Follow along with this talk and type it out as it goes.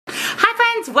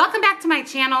friends, welcome back to my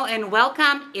channel and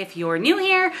welcome if you're new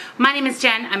here. My name is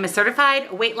Jen. I'm a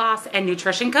certified weight loss and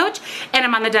nutrition coach and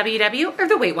I'm on the WW or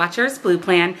the Weight Watchers Blue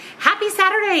Plan. Happy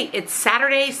Saturday. It's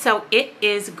Saturday, so it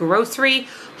is grocery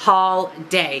haul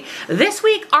day. This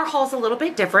week our haul's a little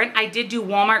bit different. I did do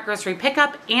Walmart grocery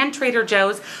pickup and Trader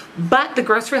Joe's, but the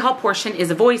grocery haul portion is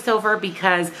a voiceover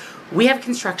because we have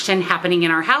construction happening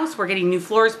in our house. We're getting new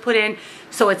floors put in,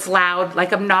 so it's loud,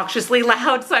 like obnoxiously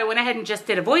loud. So I went ahead and just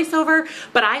did a voiceover,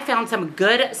 but I found some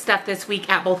good stuff this week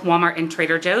at both Walmart and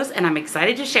Trader Joe's, and I'm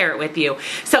excited to share it with you.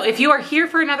 So if you are here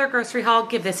for another grocery haul,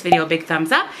 give this video a big thumbs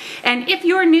up. And if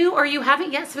you're new or you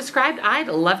haven't yet subscribed, I'd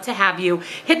love to have you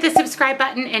hit the subscribe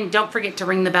button and don't forget to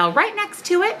ring the bell right next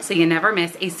to it so you never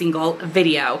miss a single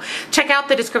video. Check out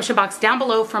the description box down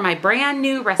below for my brand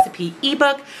new recipe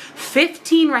ebook,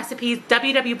 15 recipes,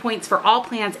 WW points for all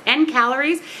plans and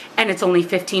calories, and it's only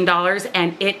 $15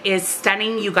 and it is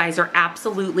stunning. You guys are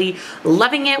absolutely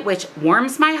loving it, which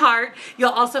warms my heart.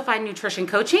 You'll also find nutrition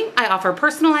coaching. I offer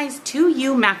personalized to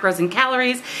you macros and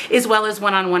calories, as well as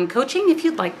one-on-one coaching if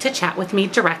you'd like to chat with me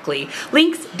directly.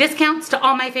 Links, discounts to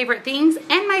all my favorite things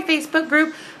and my Facebook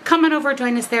group. Come on over,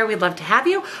 join us there. We'd love to have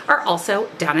you, are also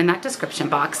down in that description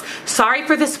box. Sorry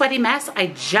for the sweaty mess. I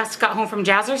just got home from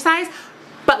Jazzercise,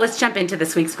 but let's jump into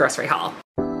this week's grocery haul.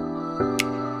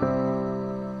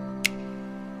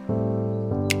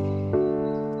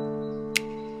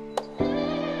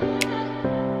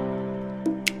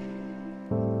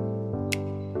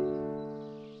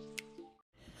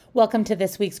 Welcome to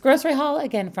this week's grocery haul,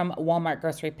 again from Walmart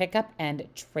Grocery Pickup and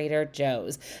Trader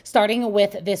Joe's. Starting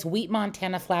with this Wheat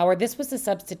Montana flour. This was a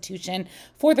substitution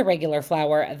for the regular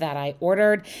flour that I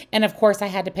ordered. And of course, I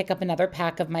had to pick up another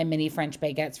pack of my mini French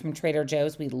baguettes from Trader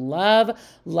Joe's. We love,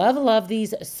 love, love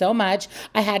these so much.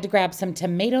 I had to grab some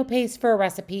tomato paste for a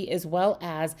recipe, as well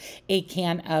as a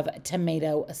can of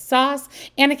tomato sauce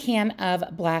and a can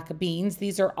of black beans.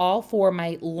 These are all for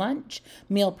my lunch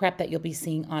meal prep that you'll be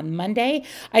seeing on Monday.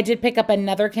 I did pick up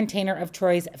another container of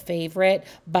Troy's favorite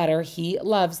butter. He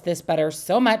loves this butter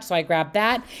so much, so I grabbed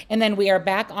that. And then we are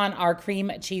back on our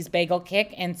cream cheese bagel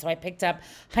kick, and so I picked up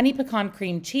honey pecan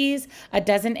cream cheese, a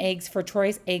dozen eggs for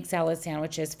Troy's egg salad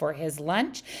sandwiches for his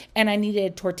lunch, and I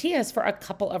needed tortillas for a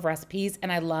couple of recipes,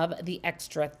 and I love the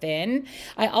extra thin.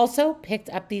 I also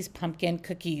picked up these pumpkin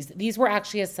cookies. These were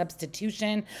actually a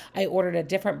substitution. I ordered a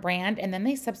different brand, and then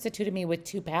they substituted me with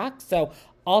 2 packs, so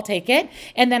I'll take it.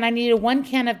 And then I needed 1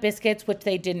 can of biscuits, which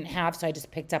they didn't have, so I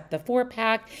just picked up the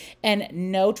 4-pack. And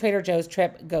no Trader Joe's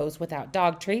trip goes without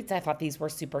dog treats. I thought these were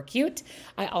super cute.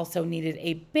 I also needed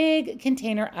a big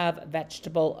container of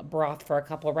vegetable broth for a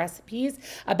couple recipes,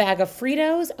 a bag of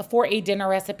Fritos for a dinner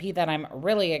recipe that I'm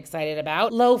really excited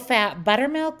about, low-fat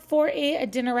buttermilk for a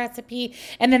dinner recipe,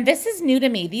 and then this is new to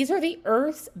me. These are the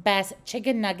Earth's Best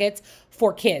chicken nuggets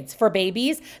for kids, for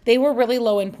babies. They were really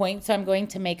low in points, so I'm going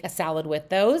to make a salad with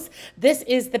those. This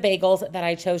is the bagels that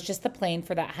I chose, just the plain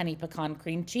for that honey pecan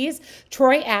cream cheese.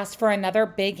 Troy asked for another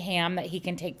big ham that he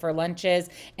can take for lunches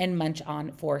and munch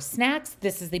on for snacks.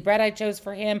 This is the bread I chose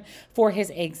for him for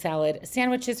his egg salad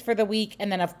sandwiches for the week.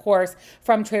 And then of course,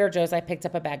 from Trader Joe's, I picked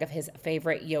up a bag of his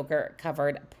favorite yogurt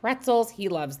covered pretzels. He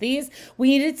loves these.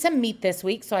 We needed some meat this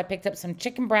week, so I picked up some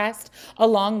chicken breast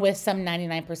along with some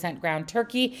 99% ground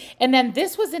turkey. And then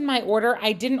this was in my order.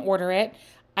 I didn't order it.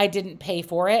 I didn't pay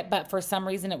for it, but for some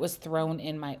reason it was thrown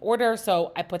in my order,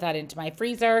 so I put that into my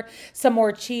freezer. Some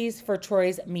more cheese for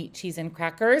Troy's meat, cheese, and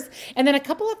crackers. And then a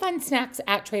couple of fun snacks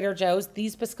at Trader Joe's.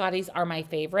 These biscottis are my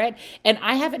favorite, and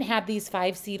I haven't had these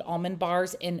 5-seed almond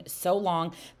bars in so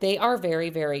long. They are very,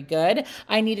 very good.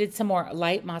 I needed some more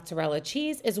light mozzarella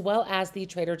cheese, as well as the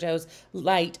Trader Joe's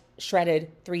light shredded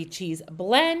 3-cheese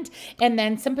blend, and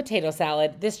then some potato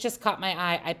salad. This just caught my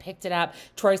eye. I picked it up.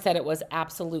 Troy said it was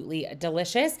absolutely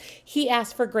delicious. He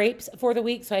asked for grapes for the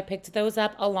week, so I picked those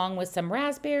up along with some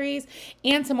raspberries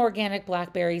and some organic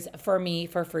blackberries for me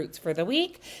for fruits for the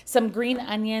week. Some green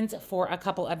onions for a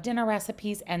couple of dinner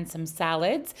recipes and some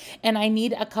salads. And I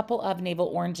need a couple of navel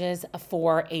oranges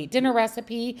for a dinner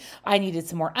recipe. I needed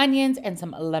some more onions and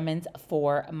some lemons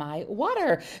for my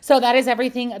water. So that is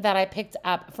everything that I picked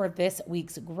up for this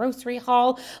week's grocery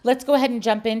haul. Let's go ahead and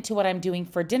jump into what I'm doing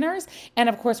for dinners and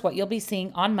of course what you'll be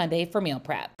seeing on Monday for meal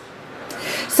prep.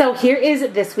 So here is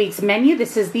this week's menu.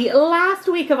 This is the last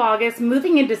week of August,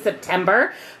 moving into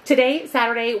September. Today,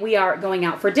 Saturday, we are going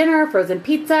out for dinner, frozen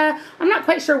pizza. I'm not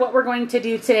quite sure what we're going to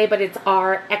do today, but it's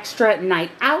our extra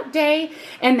night out day.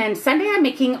 And then Sunday, I'm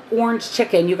making orange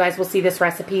chicken. You guys will see this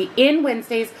recipe in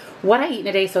Wednesday's What I Eat in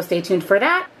a Day, so stay tuned for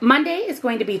that. Monday is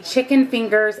going to be chicken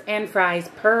fingers and fries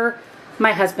per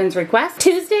my husband's request.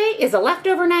 Tuesday is a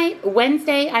leftover night.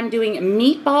 Wednesday, I'm doing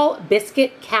meatball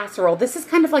biscuit casserole. This is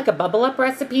kind of like a bubble up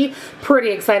recipe. Pretty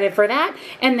excited for that.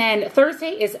 And then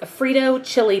Thursday is Frito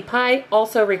chili pie,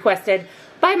 also requested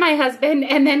by my husband.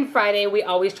 And then Friday, we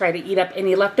always try to eat up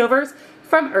any leftovers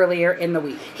from earlier in the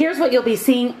week. Here's what you'll be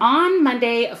seeing on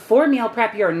Monday for meal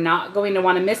prep. You're not going to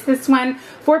want to miss this one.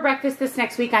 For breakfast this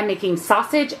next week, I'm making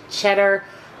sausage cheddar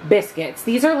biscuits.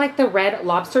 These are like the Red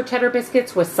Lobster cheddar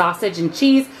biscuits with sausage and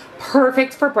cheese.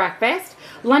 Perfect for breakfast.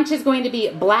 Lunch is going to be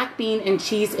black bean and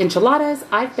cheese enchiladas.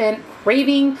 I've been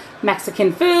craving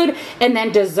Mexican food. And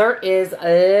then dessert is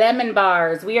lemon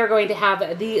bars. We are going to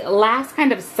have the last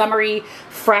kind of summery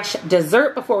fresh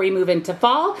dessert before we move into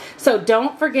fall. So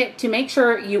don't forget to make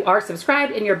sure you are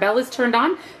subscribed and your bell is turned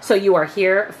on so you are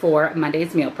here for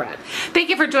Monday's meal prep. Thank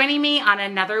you for joining me on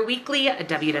another weekly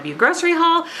WW Grocery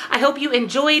Haul. I hope you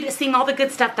enjoyed seeing all the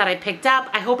good stuff that I picked up.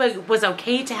 I hope it was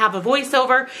okay to have a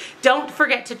voiceover. Don't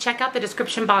forget to check out the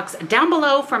description box down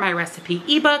below for my recipe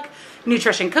ebook,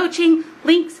 nutrition coaching,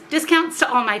 links, discounts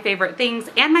to all my favorite things,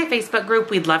 and my Facebook group.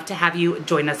 We'd love to have you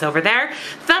join us over there.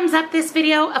 Thumbs up this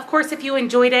video, of course, if you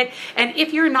enjoyed it. And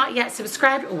if you're not yet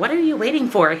subscribed, what are you waiting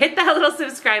for? Hit that little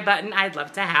subscribe button. I'd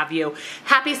love to have you.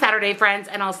 Happy Saturday, friends,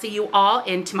 and I'll see you all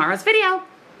in tomorrow's video.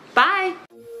 Bye.